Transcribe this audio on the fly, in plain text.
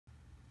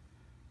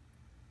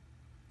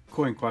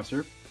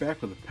Coinquester,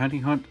 back with a penny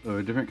hunt of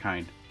a different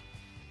kind.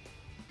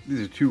 These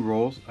are two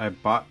rolls I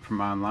bought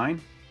from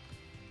online.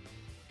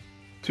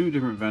 Two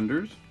different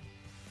vendors.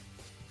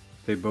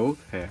 They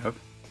both have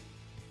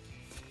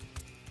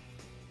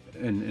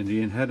an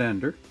Indian head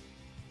ender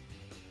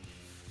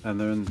and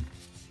then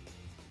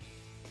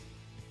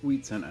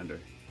wheat cent ender.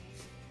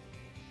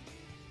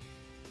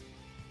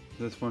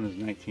 This one is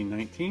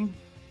 1919.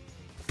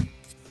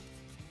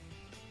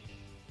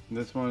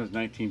 This one is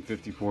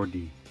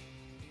 1954D.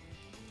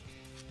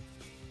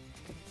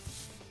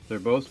 They're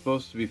both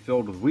supposed to be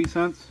filled with wheat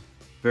cents,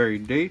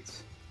 varied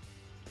dates.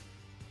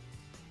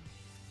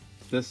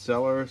 This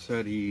seller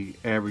said he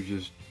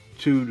averages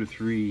 2 to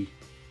 3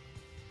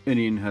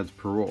 Indian heads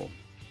per roll.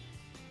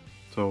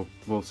 So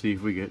we'll see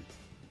if we get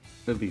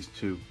at least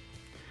 2.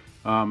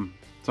 So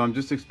I'm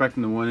just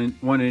expecting the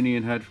one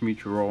Indian head from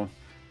each roll,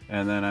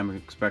 and then I'm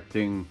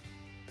expecting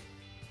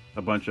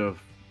a bunch of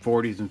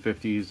 40s and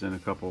 50s and a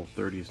couple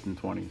 30s and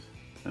 20s.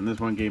 And this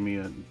one gave me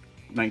a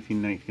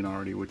 1919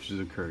 already, which is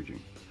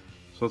encouraging.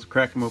 So let's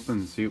crack them open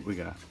and see what we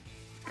got.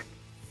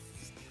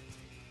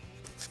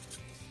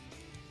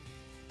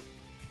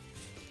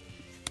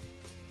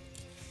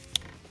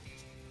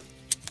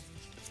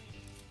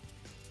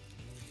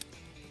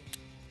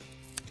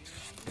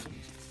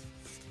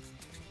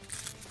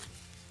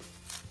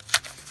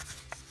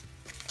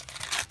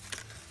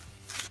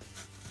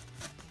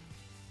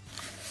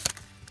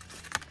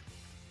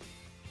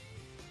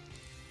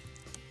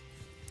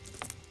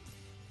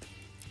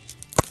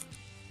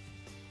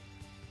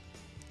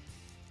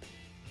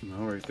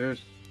 Well, right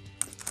there's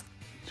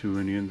 2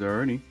 Indians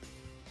already.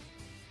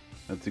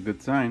 That's a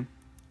good sign.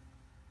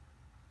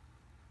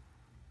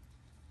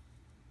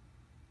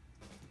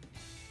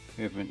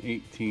 We have an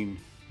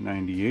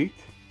 1898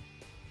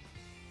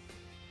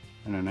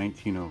 and a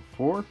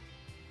 1904.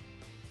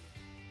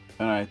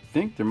 And I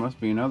think there must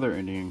be another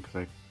Indian because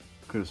I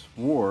could have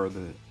swore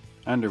the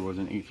ender was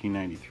in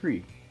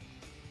 1893.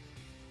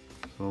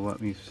 So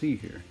let me see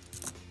here.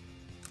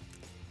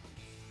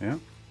 Yeah.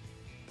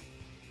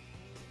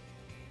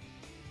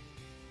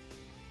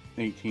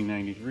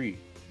 1893.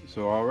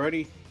 So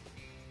already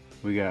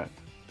we got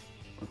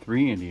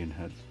 3 Indian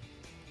heads.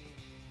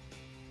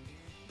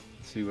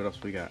 Let's see what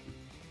else we got.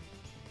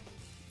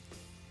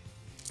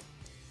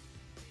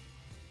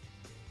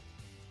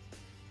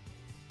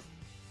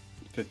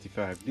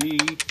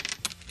 $55D,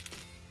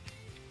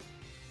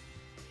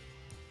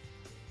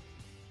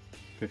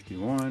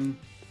 51,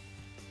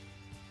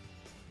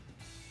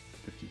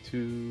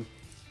 52.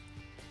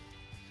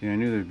 See, I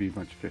knew there'd be a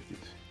bunch of 50s.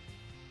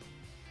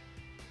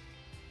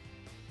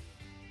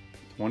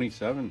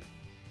 27.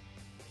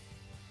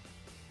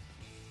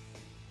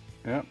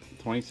 Yep,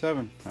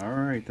 27.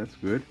 Alright, that's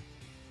good.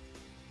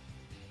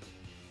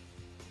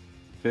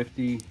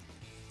 50.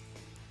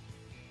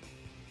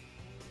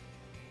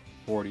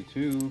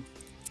 42.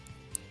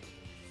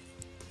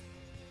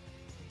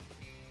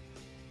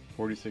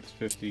 46,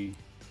 50.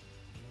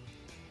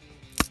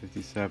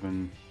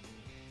 57.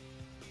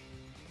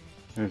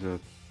 There's a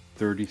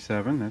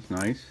 37. That's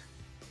nice.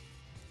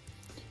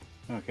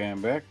 Okay,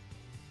 I'm back.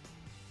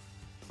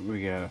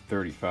 We got a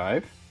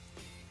 35.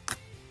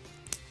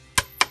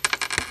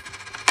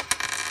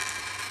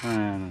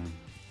 And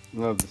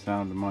love the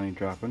sound of money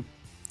dropping.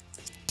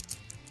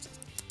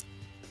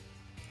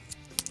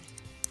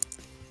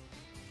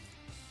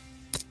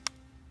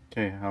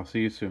 Okay, I'll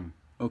see you soon.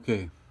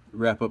 Okay,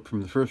 wrap up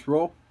from the first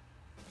roll.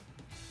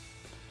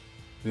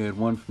 We had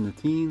 1 from the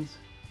teens,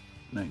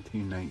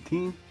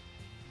 1919.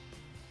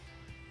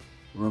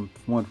 1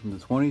 from the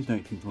 20s,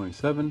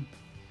 1927.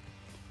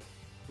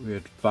 We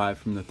had 5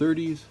 from the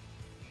 30s,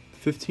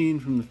 15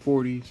 from the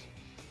 40s,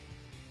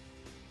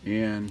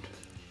 and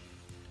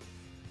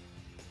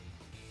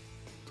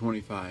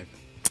 25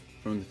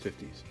 from the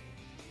 50s.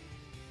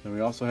 Then we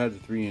also had the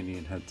 3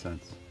 Indian head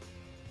cents,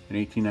 an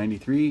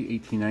 1893,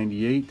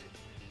 1898,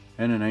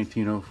 and a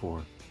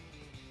 1904.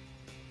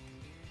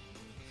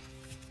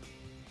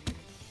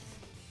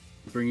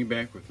 I'll bring you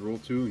back with roll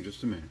 2 in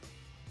just a minute.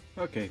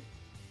 Okay,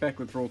 back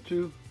with roll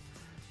 2.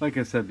 Like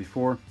I said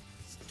before,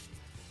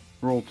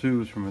 roll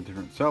 2 is from a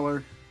different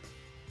seller,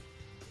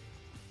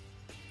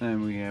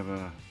 and we have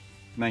a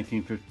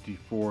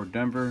 1954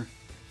 Denver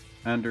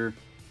ender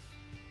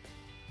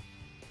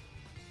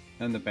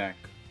and the back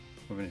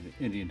of an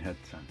Indian head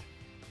cent.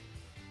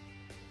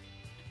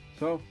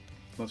 So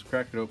let's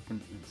crack it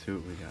open and see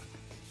what we got.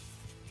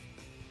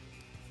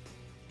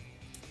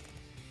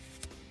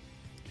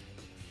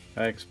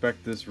 I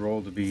expect this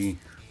roll to be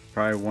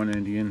probably 1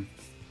 Indian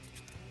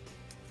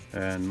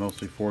and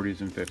mostly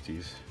 40s and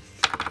 50s.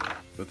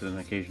 With an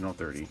occasional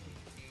 30.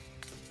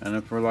 And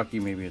if we're lucky,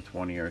 maybe a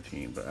 20 or a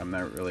teen, but I'm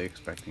not really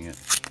expecting it.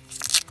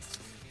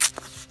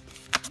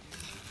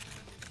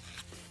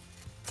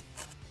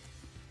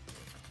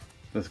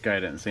 This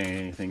guy didn't say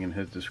anything in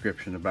his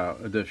description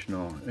about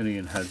additional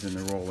Indian heads in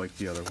the roll like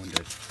the other one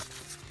did.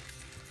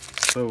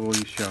 So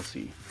we shall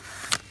see.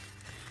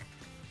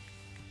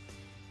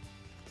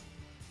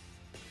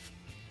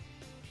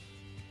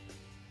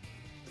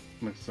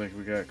 Looks like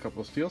we got a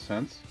couple steel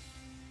cents.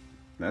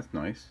 That's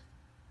nice.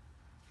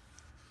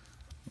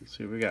 Let's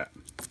see what we got.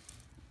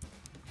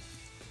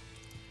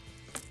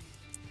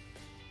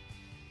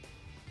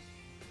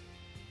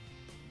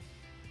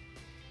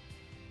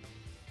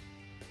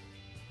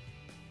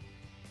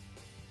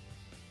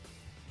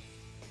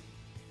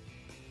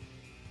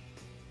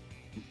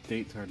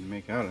 Date's hard to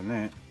make out on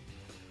that.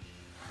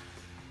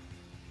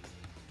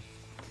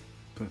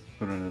 Let's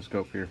put it on the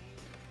scope here.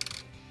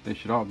 They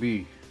should all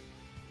be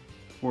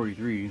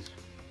 43s.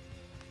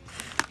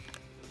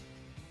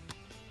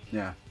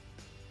 Yeah,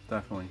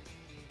 definitely.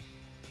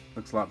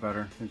 Looks a lot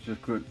better. It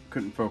just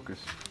couldn't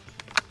focus.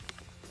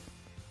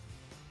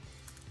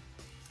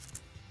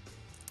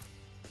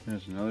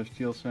 There's another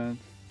steel cent.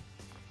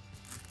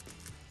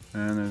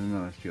 And there's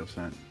another steel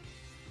cent.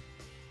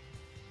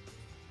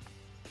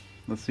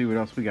 Let's see what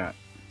else we got.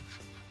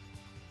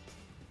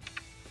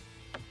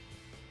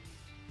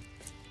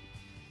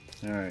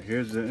 Alright,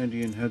 here's the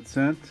Indian head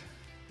cent.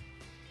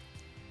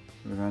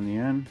 Put it on the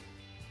end.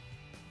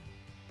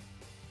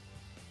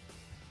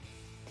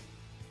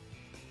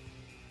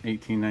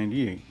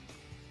 $18.98.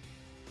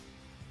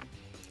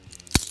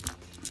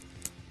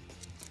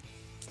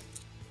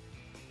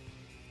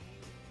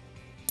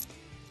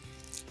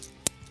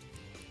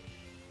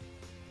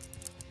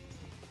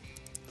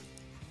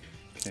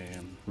 Okay,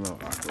 I'm a little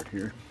awkward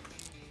here.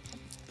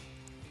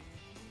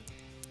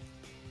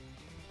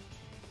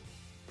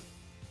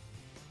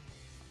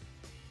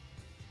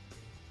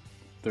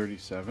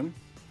 $37.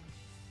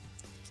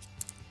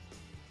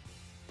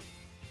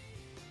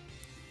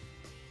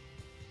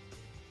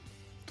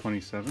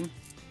 $27.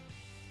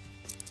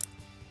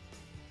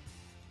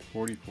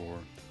 $44.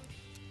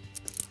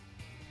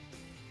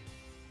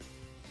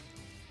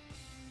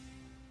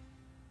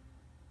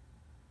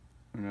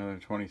 Another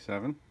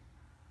 27.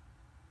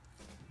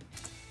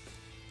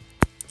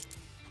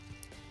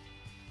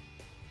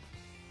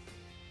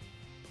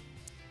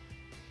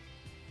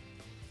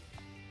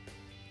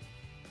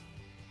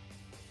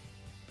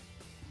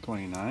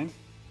 $29.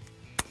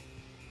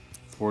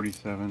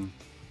 $47.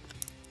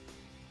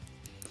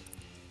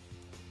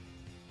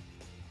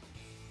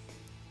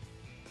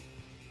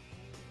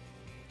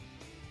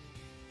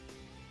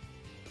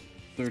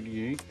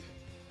 $38.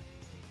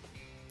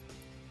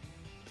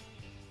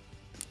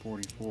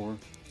 $44.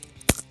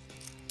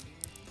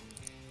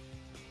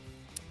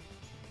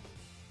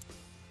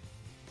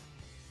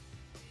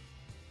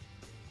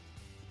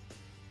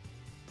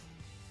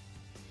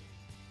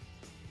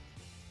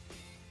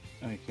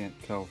 I can't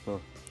tell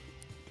if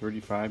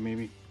 35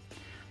 maybe.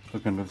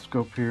 Look under the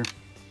scope here.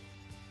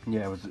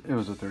 Yeah, it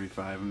was a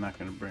 35. I'm not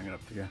going to bring it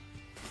up to you.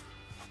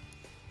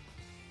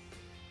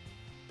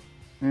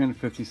 And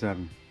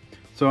 57.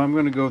 So I'm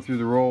going to go through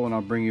the roll and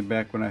I'll bring you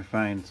back when I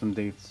find some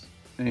dates,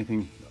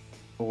 anything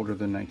older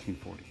than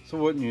 1940. So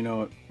wouldn't you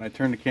know it, I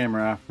turn the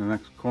camera off and the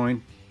next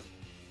coin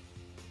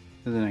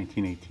is a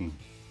 1918.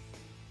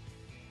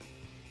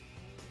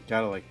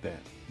 Gotta like that.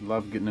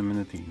 Love getting them in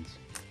the teens.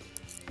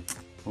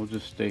 We'll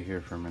just stay here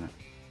for a minute.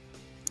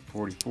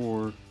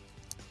 44.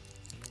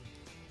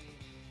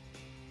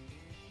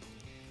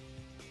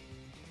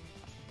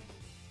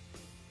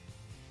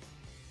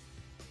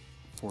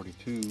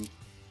 $42.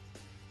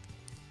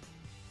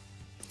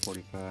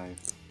 45.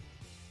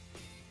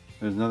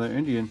 There's another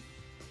Indian.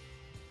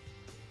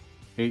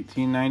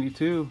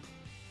 1892.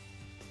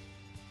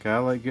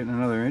 Gotta like getting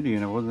another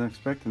Indian. I wasn't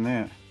expecting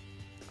that.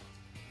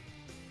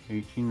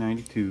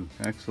 1892.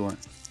 Excellent.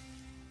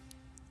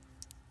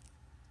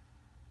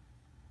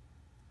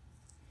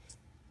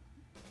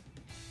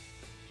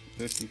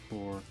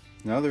 $54.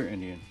 Another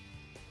Indian.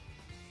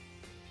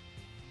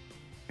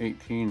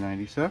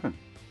 1897.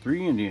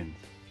 3 Indians.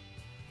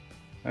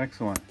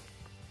 Excellent.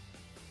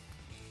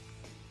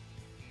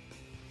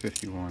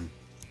 51.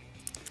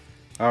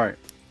 Alright,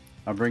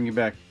 I'll bring you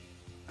back.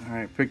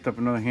 Alright, picked up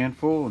another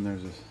handful and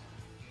there's this.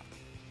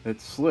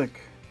 It's slick,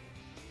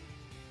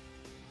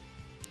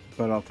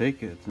 but I'll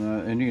take it. It's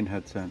an Indian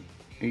head cent.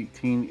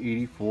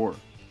 1884.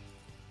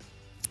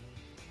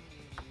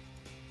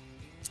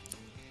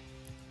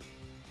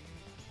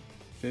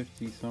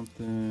 $50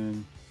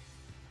 something.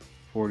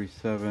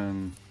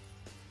 47.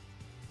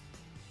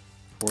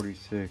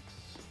 46.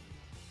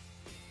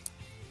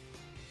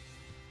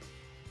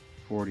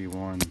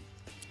 41.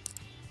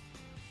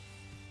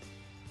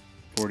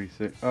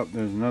 46. Oh,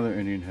 there's another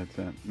Indian head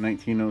cent.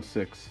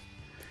 1906.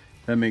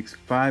 That makes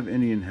 5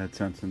 Indian head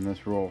cents in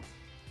this roll.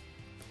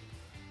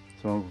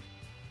 So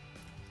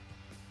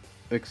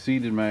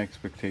exceeded my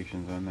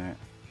expectations on that.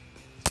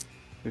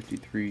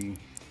 53.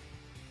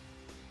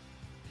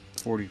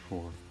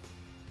 44.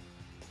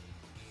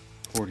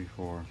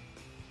 44.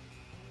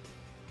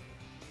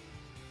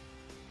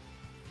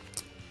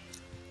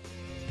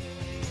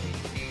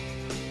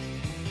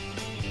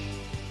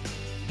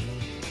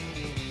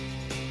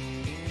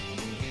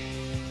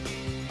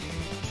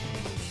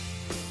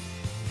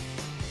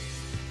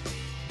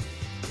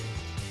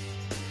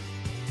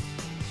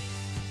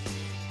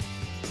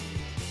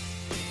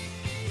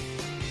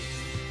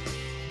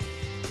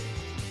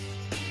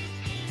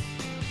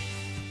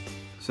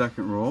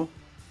 Second roll,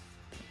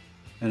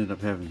 ended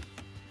up having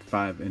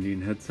 5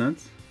 Indian head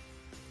cents.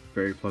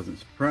 Very pleasant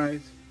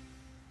surprise.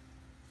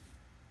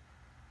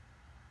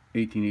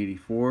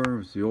 1884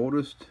 was the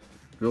oldest,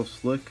 real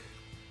slick,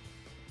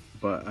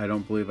 but I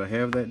don't believe I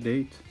have that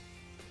date.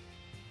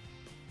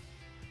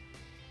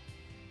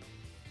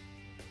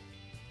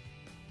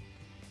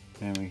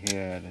 And we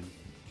had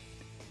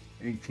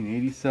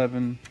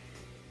 1887,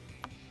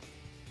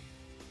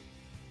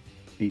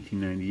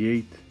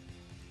 1898,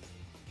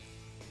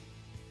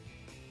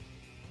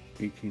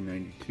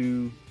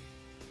 1892,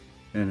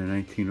 and a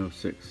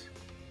 1906.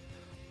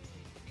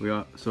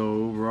 So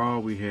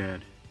overall we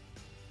had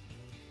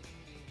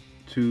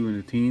 2 in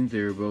the teens,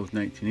 they were both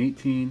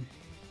 1918,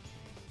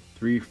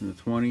 3 from the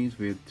 20s,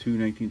 we had 2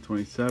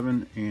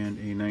 1927 and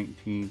a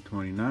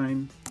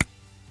 1929,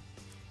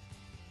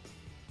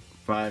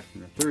 5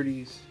 from the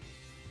 30s,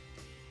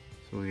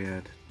 so we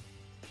had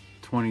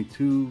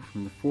 22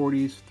 from the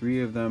 40s,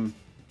 3 of them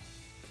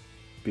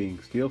being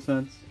steel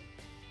cents,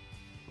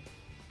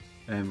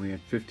 and we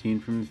had 15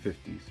 from the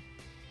 50s.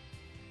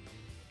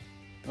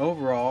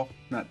 Overall,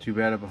 not too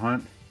bad of a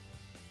hunt.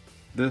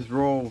 This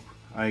roll,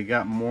 I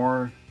got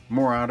more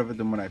out of it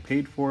than what I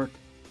paid for it.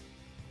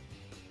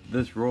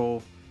 This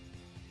roll,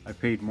 I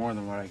paid more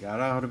than what I got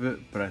out of it,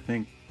 but I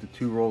think the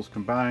 2 rolls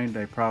combined,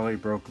 I probably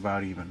broke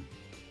about even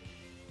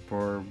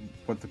for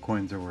what the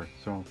coins are worth.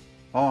 So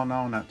all in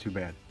all, not too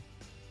bad.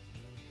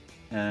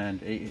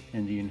 And 8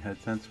 Indian head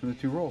cents from the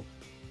 2 rolls.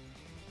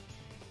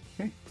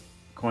 Okay,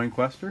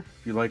 Coinquester.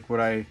 If you like what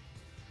I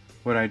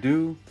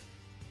do,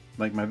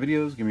 like my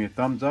videos, give me a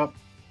thumbs up,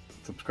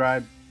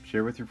 subscribe,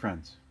 share with your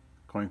friends.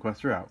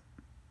 Coinquester out.